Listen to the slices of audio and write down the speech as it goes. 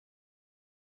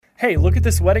Hey, look at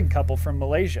this wedding couple from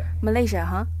Malaysia. Malaysia,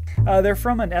 huh? They're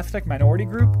from an ethnic minority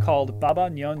group called Baba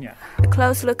Nyonya. The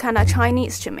clothes look kind of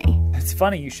Chinese to me. It's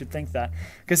funny you should think that,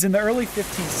 because in the early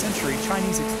 15th century,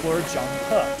 Chinese explorer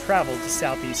Zhang He traveled to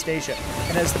Southeast Asia.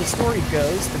 And as the story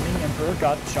goes, the Ming Emperor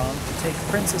got Zhang to take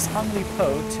Princess Hongli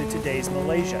Po to today's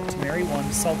Malaysia to marry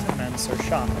one Sultan Mansur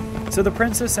Shah. So the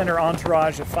princess and her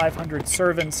entourage of 500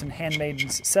 servants and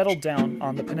handmaidens settled down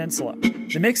on the peninsula.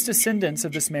 The mixed descendants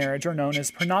of this marriage are known as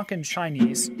Peranakan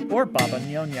Chinese, or Baba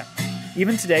Nyonya.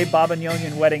 Even today, Baba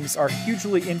Nyonyan weddings are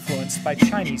hugely influenced by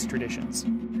Chinese traditions.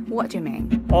 What do you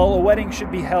mean? Well, a wedding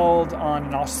should be held on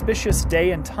an auspicious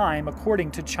day and time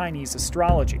according to Chinese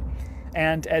astrology.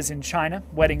 And as in China,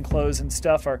 wedding clothes and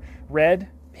stuff are red,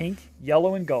 pink,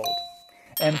 yellow, and gold.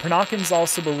 And Pernakans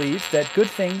also believe that good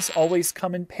things always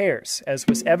come in pairs, as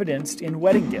was evidenced in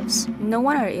wedding gifts. No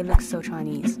wonder it looks so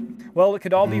Chinese. Well, it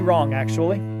could all be wrong,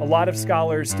 actually. A lot of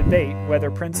scholars debate whether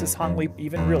Princess Hongli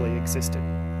even really existed.